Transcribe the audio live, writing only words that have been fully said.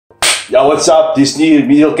Yo, what's up? This is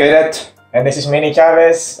Neil Kenneth. And this is Mini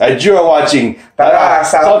Chavez. And you're watching Tara,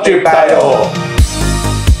 Sound Trip tayo!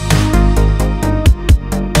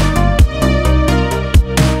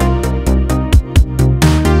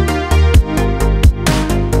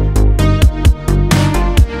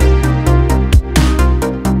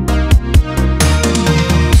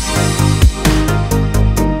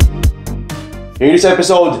 In this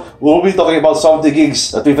episode, we'll be talking about some of the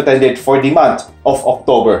gigs that we've attended for the month of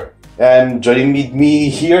October. And joining me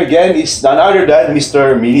here again is none other than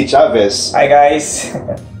Mr. Mini Chavez. Hi guys!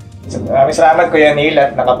 Maraming salamat Kuya Neil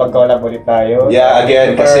at nakapag-collab ulit tayo. Yeah,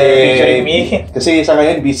 again, featuring me. Kasi sa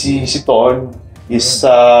ngayon, busy si Ton. He's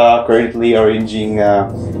currently arranging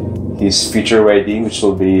his future wedding, which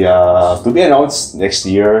will be to be announced next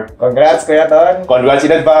year. Congrats Kuya Ton! Congrats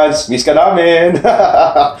in advance! Miss ka namin!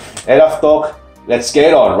 Enough talk. Let's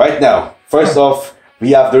get on right now. First off,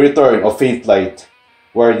 we have the return of Faintlight,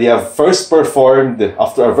 where they have first performed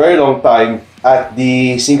after a very long time at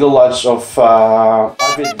the single launch of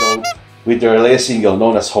Avid Note with their latest single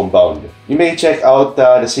known as Homebound. You may check out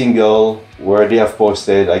the single where they have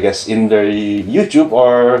posted, I guess, in their YouTube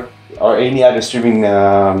or any other streaming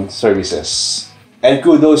services. And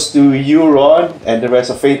kudos to you, Ron, and the rest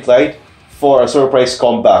of Faintlight for a surprise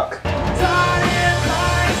comeback.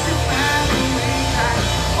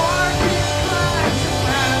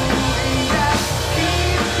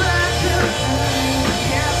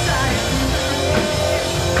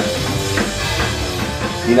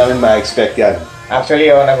 Hindi namin ma-expect yan. Actually,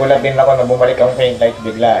 nagulat din ako na bumalik ang Faintlight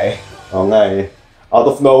bigla eh. Oo nga eh. Out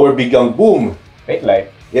of nowhere, biglang boom!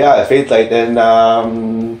 Faintlight? Yeah, Faintlight and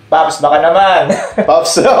Pops, baka naman!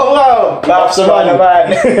 Pops! Oh wow! Pops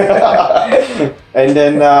naman! And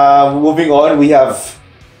then, moving on, we have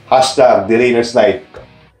hashtag DELANERSNIGHT.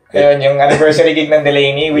 Ayun, yung anniversary gig ng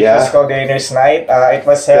Delaney, which was called DELANERSNIGHT. It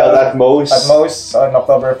was held at most on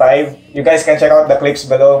October 5. You guys can check out the clips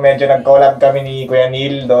below. Medyo nag-collab kami ni Kuya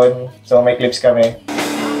Neil doon. So may clips kami.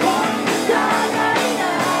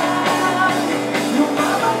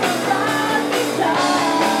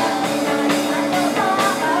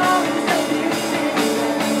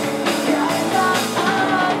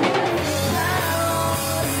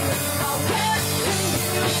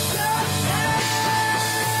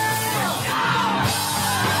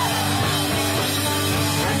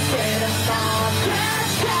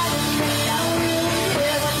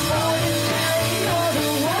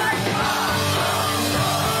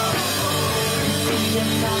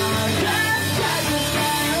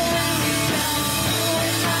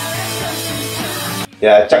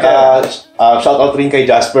 Yeah, tsaka shout out rin kay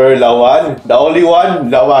Jasper Lawan. The only one,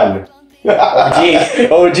 Lawan. OG.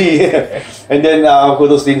 OG. And then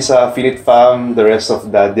kudos din sa Finit Fam, the rest of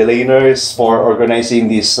the Delaners for organizing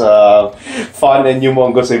this fun and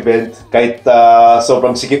humongous event. Kahit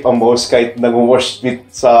sobrang sikip ang most, kahit nag-mosh pit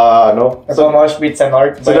sa ano? Nag-mosh pit sa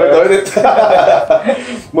North. Sa North.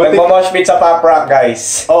 Nag-mosh pit sa Pop Rock,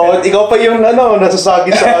 guys. Oh, ikaw pa yung nasasagi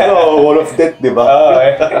sa Wall of Death, di ba? Oo,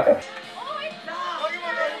 eh.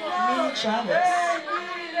 Chavez.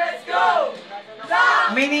 Let's go!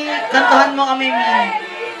 Mini, kantahan mo kami, Mini.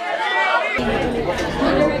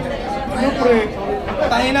 Ano, pre?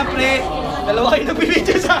 Tayo na, pre. Dalawa kayo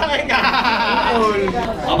nagbibidyo sa akin,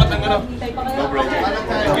 apat ang ano? GoPro.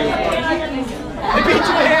 May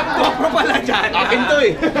video na yung GoPro pala dyan. Akin to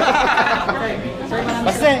eh.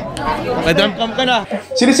 Basta madam-cam ka na.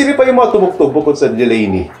 Sino-sino pa yung mga tubok-tubok sa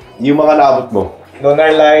Delaney? Yung mga naabot mo?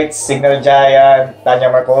 Lunar Lights, Signal Giant,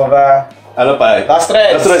 Tanya Markova. Ano pa? Lost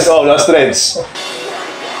Threads! Lost Threads, oh, Lost Threads.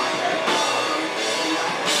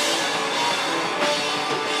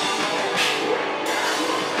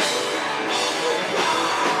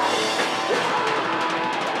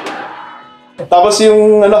 Tapos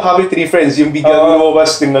yung Happy Tree Friends, yung biglang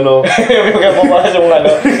lumabas yung Biglang lumabas yung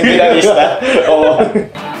hindi na lista. Oo.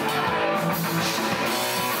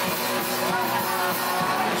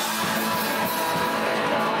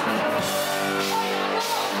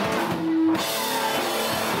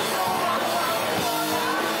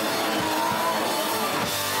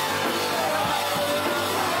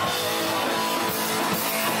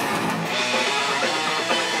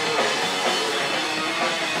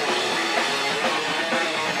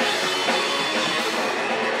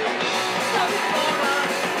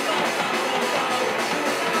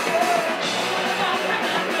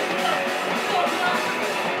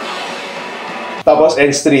 Tapos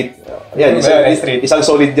N Street. Yan, isang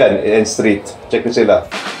solid yan, N Street. Check nyo sila.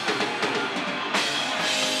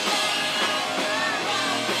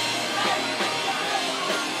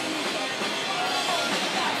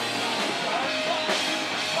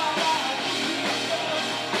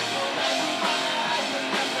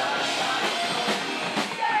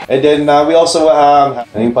 And then we also ano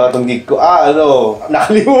yung paratong gig ko?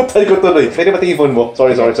 Nakalimutan ko tuloy. Pwede ba tingin phone mo?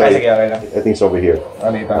 Sorry. Sige, okay lang. I think it's over here.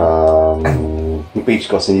 Ano ito? Yung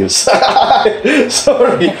page ko si Niels.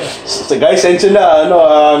 Sorry. So guys, sensya na,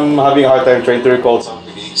 I'm having a hard time trying to recall some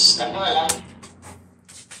gigs.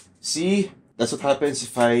 See, that's what happens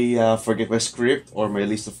if I forget my script or my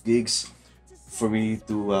list of gigs for me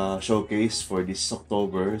to showcase for this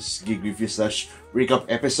October's gig review / recap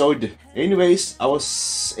episode. Anyways, I was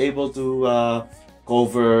able to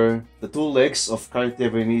cover the 2 legs of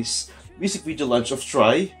Tevanny's music video launch of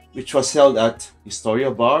Try, which was held at Historia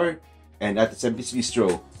Bar and at the 70s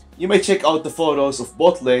Bistro. You may check out the photos of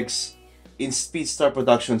both legs in Speedstar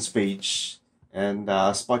Productions page and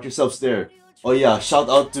spot yourselves there. Oh yeah, shout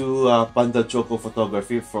out to Panda Choco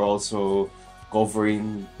Photography for also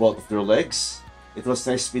covering both of their legs. It was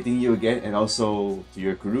nice meeting you again and also to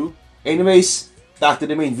your crew. Anyways, back to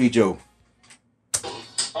the main video.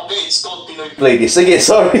 Okay, it's called Pinoy Playlist. Sige,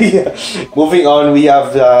 sorry. Moving on, we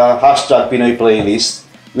have the hashtag Pinoy Playlist,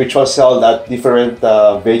 which was held at different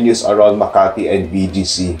venues around Makati and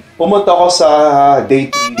BGC. Pumunta ako sa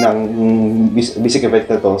day 3 ng music event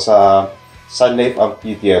na to sa Sun Life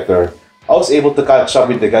Amphitheater. I was able to catch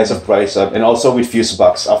up with the guys of Theresa and also with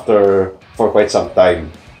Fusebox for quite some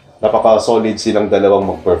time. Napaka-solid silang dalawang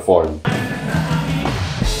mag-perform.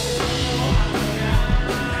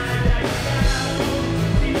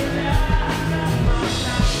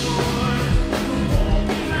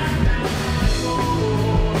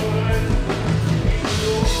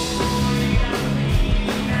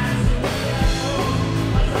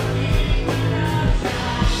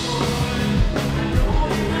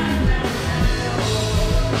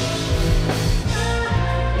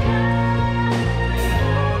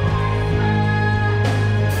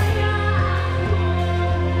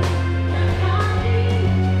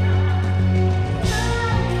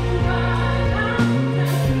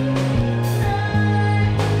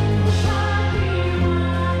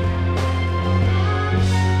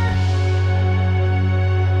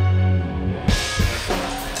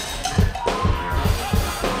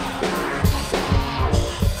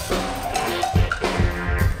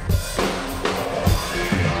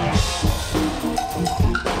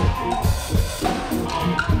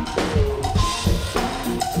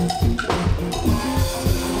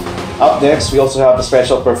 Up next, we also have the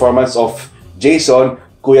special performance of Jason,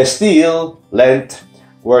 Kuya Steele, Lent,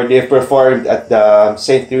 where they performed at the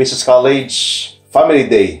St. Teresa's College Family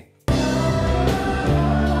Day.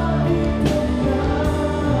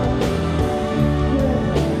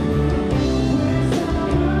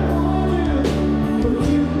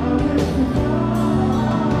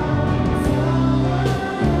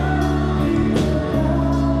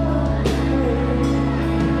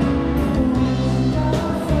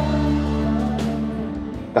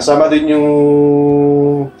 Kasama din yung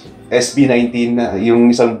SB19, yung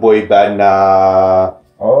isang boy band na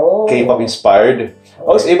K-pop inspired. I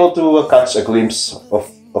was able to catch a glimpse of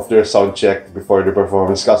their sound check before the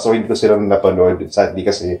performance. Kaso hindi ko sila napanood, sadly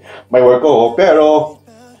kasi may work ko. Pero,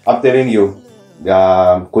 I'm telling you,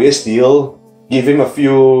 Kuya Steele, give him a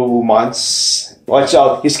few months. Watch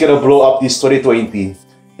out, he's gonna blow up this 2020.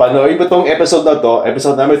 Panoorin mo tong episode na to,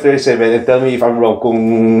 episode number 37, and tell me if I'm wrong kung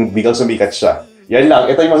biglang sumikat siya. Yan lang,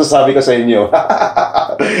 ito yung masasabi ko sa inyo.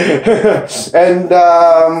 And,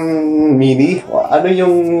 Mini, ano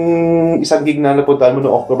yung isang gig na napuntahan mo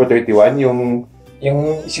noong October 31?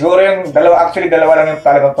 Siguro yung dalawa lang yung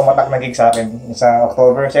talagang tumatak na gig sa akin sa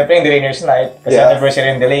October. Siyempre yung DELANERSNIGHT, kasi anniversary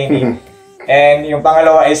ng Delaney. And yung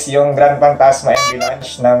pangalawa is yung Grand Phantasma and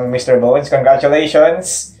launch ng Mr. Bones.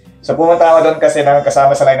 Congratulations! So pumunta ako doon kasi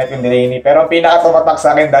kasama sa lineup yung Delaney. Pero ang pinaka-tumatak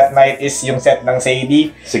sa akin that night is yung set ng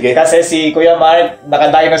SAEL. Sige. Kasi si Kuya Mark,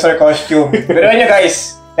 naka-dinosaur costume. Pero nyo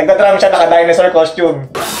guys, nagka-drum siya naka-dinosaur costume.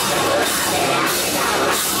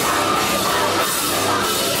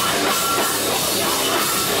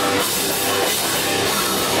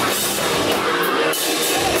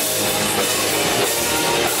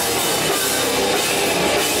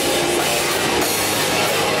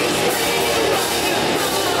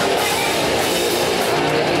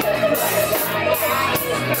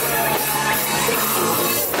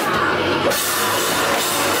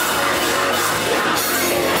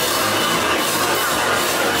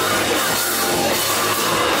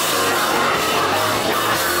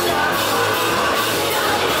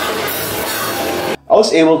 I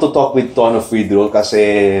was able to talk with Ton of Widrol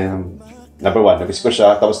kasi number 1, nabis ko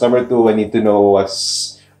siya. Tapos number 2, I need to know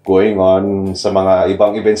what's going on sa mga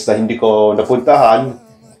ibang events na hindi ko napuntahan.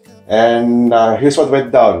 And here's what went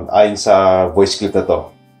down ayon sa voice clip na to.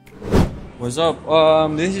 What's up?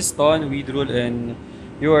 This is Ton Widrol and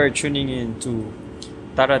You are tuning in to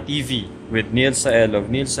Tara TV with Neil SAEL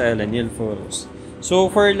of Neil SAEL and Neil Photos.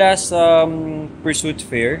 So for last Pursuit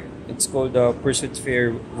Fair, it's called Pursuit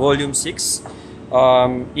Fair Volume 6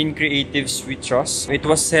 in Creatives We Trust. It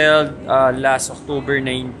was held last October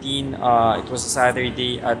 19. It was a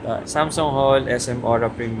Saturday at Samsung Hall SM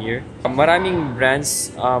Aura Premiere. Maraming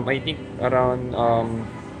brands, I think around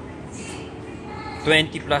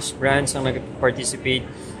 20 plus brands ang nag-participate.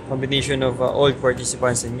 Combination of old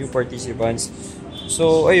participants and new participants.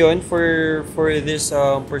 So ayun, for this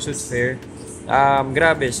Pursuit Fair,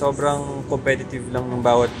 grabe, sobrang competitive lang ng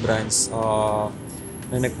bawat brands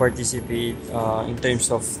na nag-participate in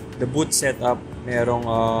terms of the booth setup. Merong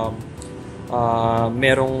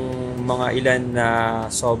mga ilan na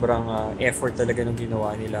sobrang effort talaga nung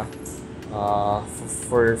ginawa nila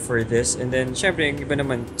for this. And then syempre yung iba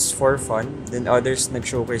naman, it's for fun. Then others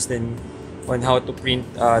nag-showcase din on how to print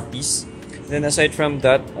tees. Then aside from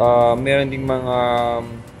that, meron ding mga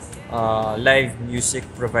live music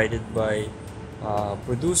provided by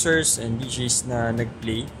producers and DJs na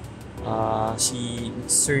nag-play. Si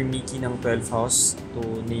Sir Mickey ng 12 House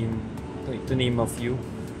to name a few.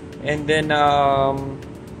 And then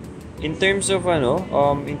in terms of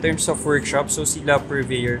workshop, so sila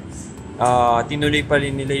PURVEYR, tinuloy pa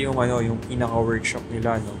rin nila yung pinaka-workshop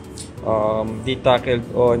nila, no. They tackled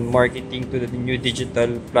on marketing to the new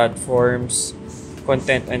digital platforms,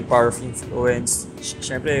 content and power of influence.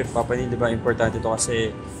 Siyempre, papanin, di ba, importante ito kasi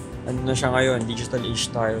ano na siya ngayon, digital age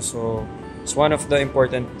tayo. So, it's one of the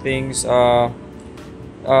important things.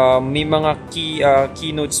 May mga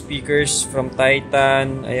keynote speakers from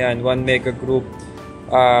Titan, ayan, One Mega Group,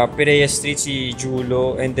 Perea Street, si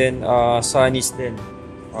Julo, and then Sunny's din.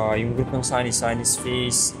 Yung group ng Sunny's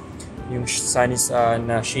Face, yung Sunny's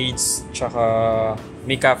na Shades, tsaka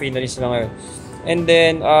may cafe na rin sila ngayon. And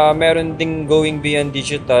then, meron ding Going Beyond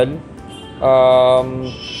Digital,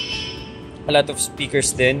 a lot of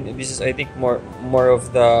speakers din. This is, I think, more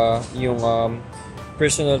of the yung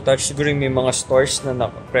personal touch. Siguro may mga stores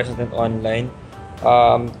na present online.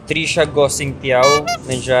 Trisha Gosing Tiao,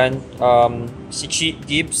 nandyan. Si Cheat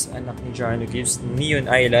Gibbs, anak ni Jano Gibbs,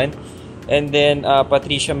 Neon Island. And then,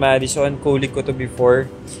 Patricia Madison, colleague ko to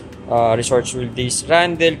before, Resorts World Days.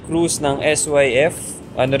 Randall Cruz ng SYF,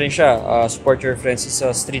 ano rin siya, Support Your Friends, is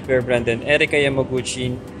a streetwear brand. And Erika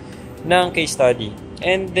Yamaguchi ng Case Study.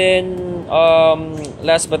 And then,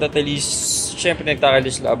 last but not the least, syempre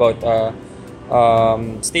nagtakalis sila about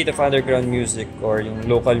state of underground music or yung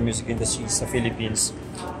local music industry sa Philippines.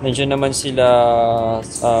 Nandiyan naman sila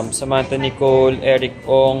Samantha Nicole, Eric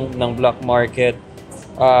Ong ng Black Market,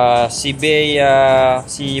 si Bea,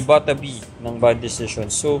 si Bata B ng Bad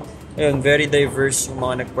Decisions. So, ayun, very diverse yung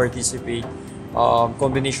mga nag-participate.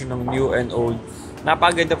 Combination ng new and old.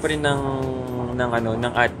 Napaganda pa rin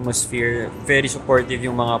ng atmosphere. Very supportive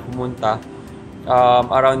yung mga pumunta.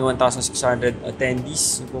 Around 1,600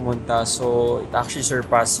 attendees yung pumunta. So, it actually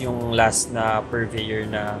surpassed yung last na PURVEYR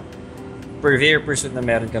Pursuit na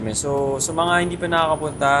meron kami. So, sa mga hindi pa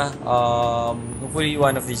nakakapunta, hopefully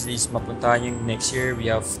one of these days mapuntahan yung next year. We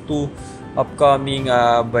have 2 upcoming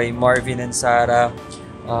by Marvin and Sarah.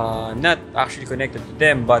 Not actually connected to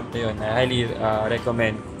them, but yun, I highly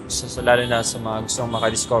recommend. So, lalo na sa mga gustong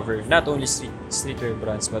makadiscover not only streetwear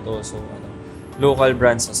brands but also local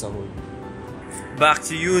brands as a whole. Back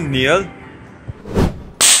to you, Neil.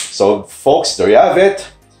 So, folks, there you have it.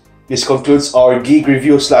 This concludes our gig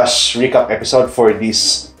review / recap episode for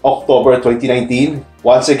this October 2019.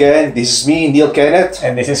 Once again, this is me, Neil Kenneth.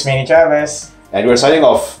 And this is Mini Chavez. And we're signing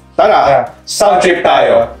off. Tara! Sound trip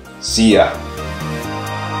tayo! See ya!